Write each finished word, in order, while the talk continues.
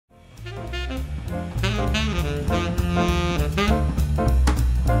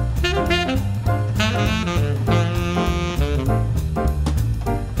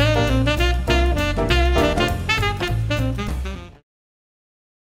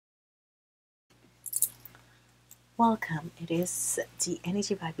Welcome. It is the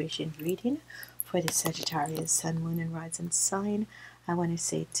energy vibration reading for the Sagittarius Sun, Moon, and Rising sign. I want to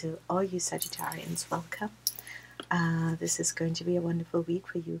say to all you Sagittarians, welcome. This is going to be a wonderful week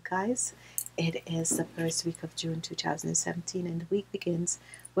for you guys. It is the first week of June 2017, and the week begins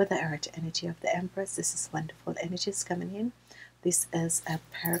with the Earth energy of the Empress. This is wonderful energies coming in. This is a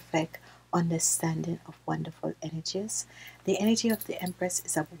perfect understanding of wonderful energies. The energy of the Empress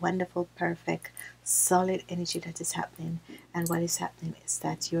is a wonderful, perfect, solid energy that is happening, and what is happening is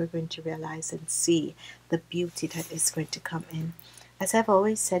that you're going to realize and see the beauty that is going to come in. As I've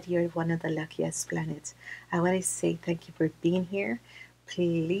always said, you're one of the luckiest planets. I want to say thank you for being here.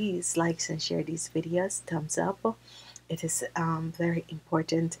 Please like and share these videos. Thumbs up. It is very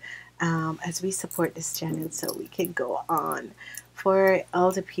important as we support this channel so we can go on. For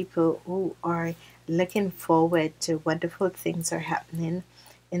all the people who are looking forward to wonderful things are happening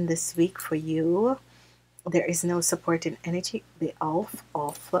in this week for you, there is no supporting energy. The off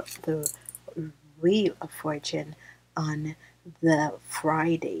of the Wheel of Fortune on the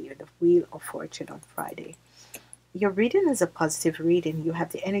Friday, or the Wheel of Fortune on Friday. Your reading is a positive reading. You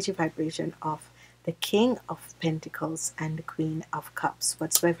have the energy vibration of the King of Pentacles and the Queen of Cups.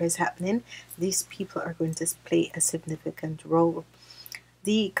 Whatsoever is happening, these people are going to play a significant role.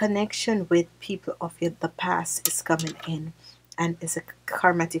 The connection with people of the past is coming in, and is a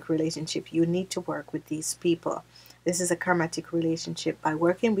karmatic relationship. You need to work with these people. This is a karmatic relationship. By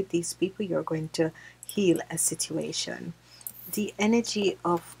working with these people, you're going to heal a situation. The energy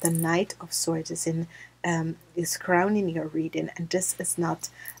of the Knight of Swords is crowning your reading, and this is not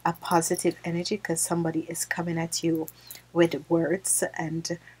a positive energy because somebody is coming at you with words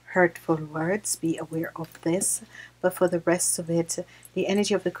and hurtful words. Be aware of this. But for the rest of it, the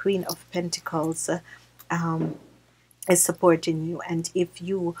energy of the Queen of Pentacles is supporting you. And if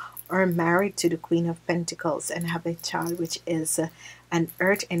you are married to the Queen of Pentacles and have a child, which is an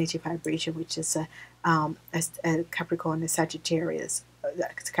earth energy vibration, which is a Capricorn, a Sagittarius,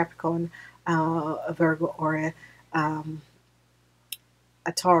 Capricorn, a Virgo, or a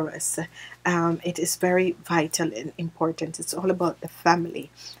Taurus, it is very vital and important. It's all about the family.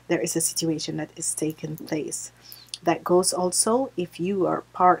 There is a situation that is taking place. That goes also if your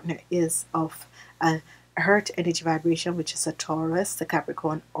partner is of a earth energy vibration, which is a Taurus, the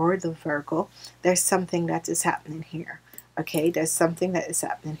Capricorn, or the Virgo. There's something that is happening here. Okay, there's something that is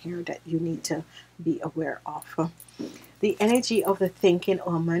happening here that you need to be aware of. The energy of the thinking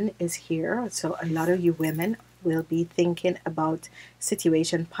woman is here. So a lot of you women will be thinking about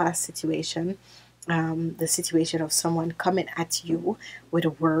situation, past situation, the situation of someone coming at you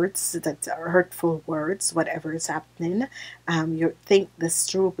with words that are hurtful words, whatever is happening. You think this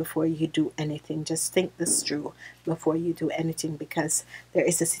through before you do anything. Just think this through before you do anything, because there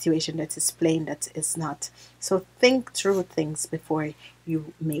is a situation that is plain that is not. So think through things before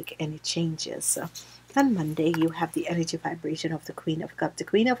you make any changes. On Monday, you have the energy vibration of the Queen of Cups. The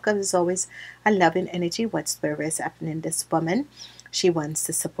Queen of Cups is always a loving energy. Whatsoever is happening, this woman, she wants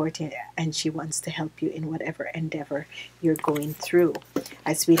to support you and she wants to help you in whatever endeavor you're going through.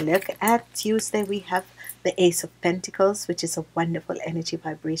 As we look at Tuesday, we have the Ace of Pentacles, which is a wonderful energy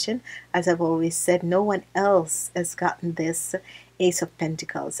vibration. As I've always said, no one else has gotten this Ace of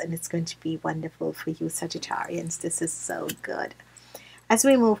Pentacles, and it's going to be wonderful for you Sagittarians. This is so good. As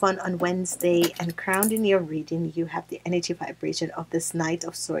we move on Wednesday, and crowned in your reading, you have the energy vibration of this Knight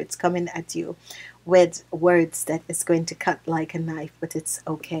of Swords coming at you with words that is going to cut like a knife, but it's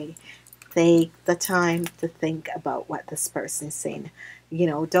okay. Take the time to think about what this person is saying. You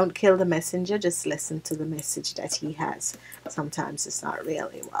know, don't kill the messenger, just listen to the message that he has. Sometimes it's not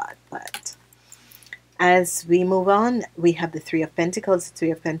really what, but as we move on, we have the Three of Pentacles. The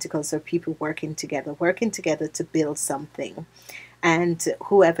Three of Pentacles are people working together to build something. And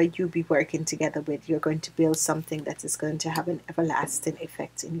whoever you be working together with, you're going to build something that is going to have an everlasting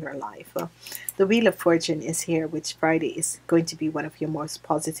effect in your life. The Wheel of Fortune is here, which Friday is going to be one of your most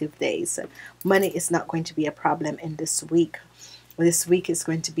positive days. Money is not going to be a problem in this week. This week is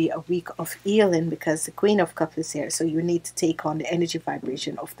going to be a week of healing because the Queen of Cups is here. So you need to take on the energy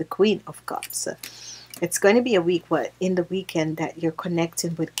vibration of the Queen of Cups. It's going to be a week in the weekend that you're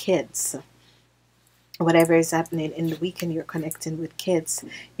connecting with kids. Whatever is happening in the weekend, you're connecting with kids.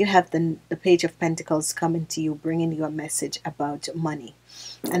 You have the Page of Pentacles coming to you, bringing you a message about money.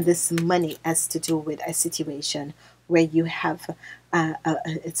 And this money has to do with a situation where you have,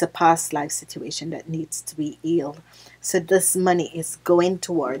 it's a past life situation that needs to be healed. So this money is going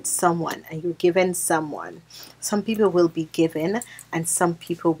towards someone, and you're giving someone. Some people will be given, and some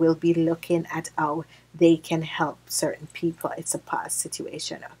people will be looking at how they can help certain people. It's a past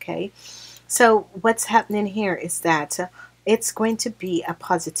situation, okay? So what's happening here is that it's going to be a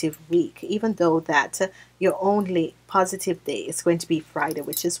positive week, even though that your only positive day is going to be Friday,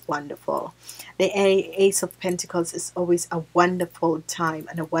 which is wonderful. The Ace of Pentacles is always a wonderful time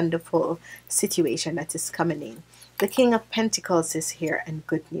and a wonderful situation that is coming in. The King of Pentacles is here and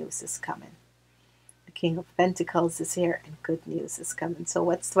good news is coming. The King of Pentacles is here and good news is coming. So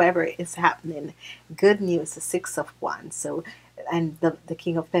whatsoever is happening, good news, the Six of Wands. So, and the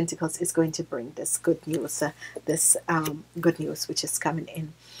King of Pentacles is going to bring this good news, good news which is coming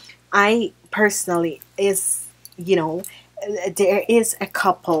in. I personally is, you know, there is a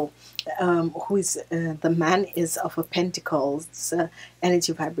couple who is the man is of a Pentacles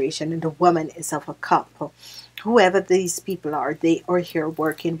energy vibration and the woman is of a Cup. Whoever these people are, they are here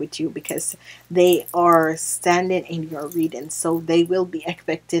working with you because they are standing in your reading. So they will be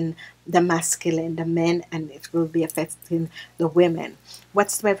affecting the masculine, the men, and it will be affecting the women.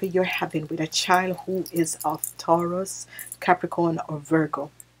 Whatsoever you're having with a child who is of Taurus, Capricorn, or Virgo,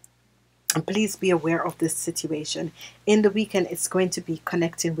 and please be aware of this situation. In the weekend, it's going to be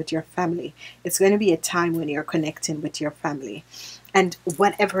connecting with your family. It's going to be a time when you're connecting with your family. And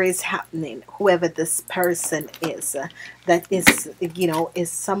whatever is happening, whoever this person is, that is, you know,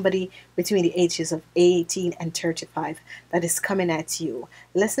 is somebody between the ages of 18 and 35 that is coming at you.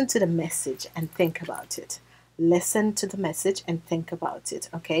 Listen to the message and think about it. Listen to the message and think about it,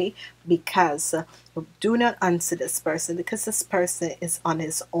 okay? Because do not answer this person, because this person is on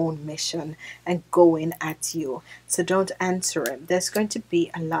his own mission and going at you. So don't answer him. There's going to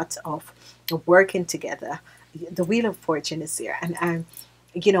be a lot of working together. The Wheel of Fortune is here, and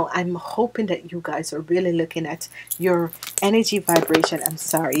I'm hoping that you guys are really looking at your energy vibration.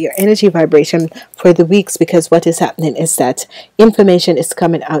 Your energy vibration for the weeks, because what is happening is that information is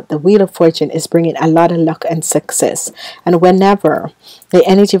coming out. The Wheel of Fortune is bringing a lot of luck and success, and whenever the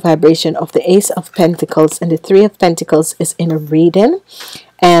energy vibration of the Ace of Pentacles and the Three of Pentacles is in a reading,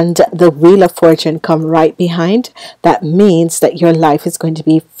 and the Wheel of Fortune come right behind, that means that your life is going to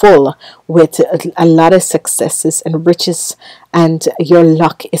be full with a lot of successes and riches, and your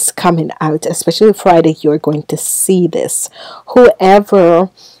luck is coming out. Especially Friday, you're going to see this. Whoever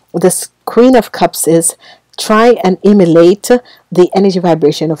this Queen of Cups is, try and emulate the energy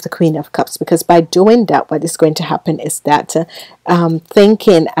vibration of the Queen of Cups, because by doing that, what is going to happen is that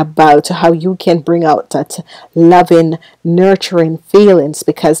thinking about how you can bring out that loving, nurturing feelings,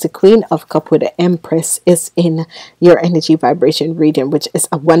 because the Queen of Cups with the Empress is in your energy vibration reading, which is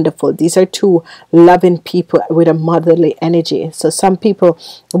a wonderful. These are two loving people with a motherly energy. So some people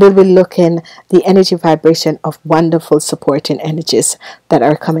will be looking the energy vibration of wonderful supporting energies that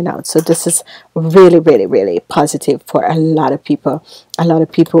are coming out. So this is really, really, really positive for a lot of people. A lot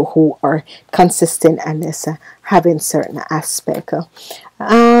of people who are consistent and is having certain aspect. We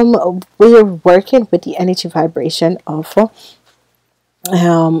are working with the energy vibration of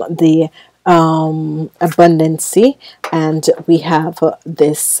the abundancy, and we have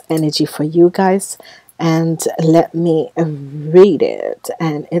this energy for you guys, and let me read it.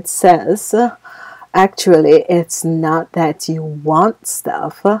 And it says, actually, it's not that you want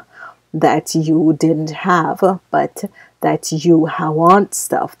stuff that you didn't have, but that you want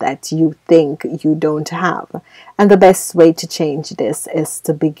stuff that you think you don't have. And the best way to change this is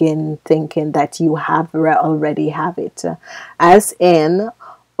to begin thinking that you already have it. As in,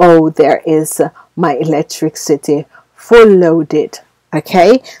 oh, there is my electricity full loaded.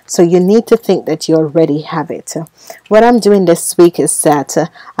 Okay, so you need to think that you already have it. What I'm doing this week is that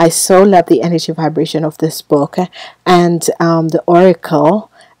I so love the energy vibration of this book and the Oracle,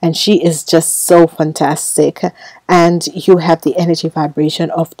 and she is just so fantastic. And you have the energy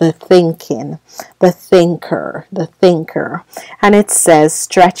vibration of the thinking, the thinker. And it says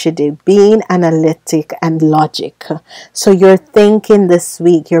strategy, being analytic and logic. So you're thinking this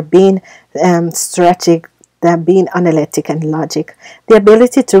week, you're being strategic, that being analytic and logic. The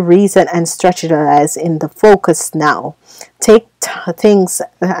ability to reason and strategize in the focus now. Take things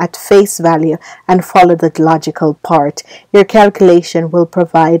at face value and follow the logical part. Your calculation will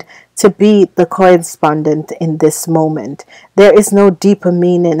provide to be the correspondent in this moment. There is no deeper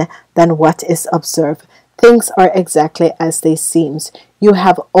meaning than what is observed. Things are exactly as they seem. You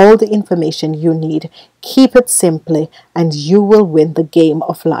have all the information you need. Keep it simply and you will win the game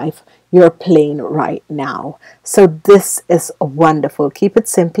of life you're playing right now. So this is wonderful. Keep it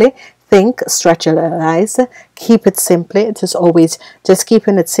simply. think, strategize, keep it simple. Just always, just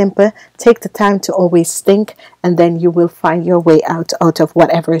keeping it simple. Take the time to always think, and then you will find your way out of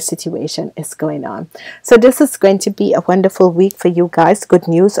whatever situation is going on. So this is going to be a wonderful week for you guys. Good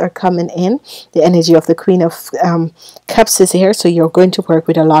news are coming in. The energy of the Queen of Cups is here, so you're going to work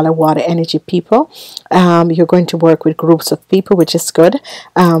with a lot of water energy people. You're going to work with groups of people, which is good.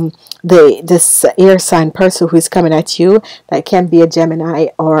 This air sign person who is coming at you, that can be a Gemini,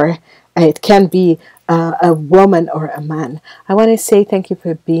 or it can be a woman or a man. I want to say thank you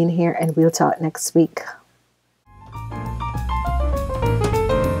for being here, and we'll talk next week.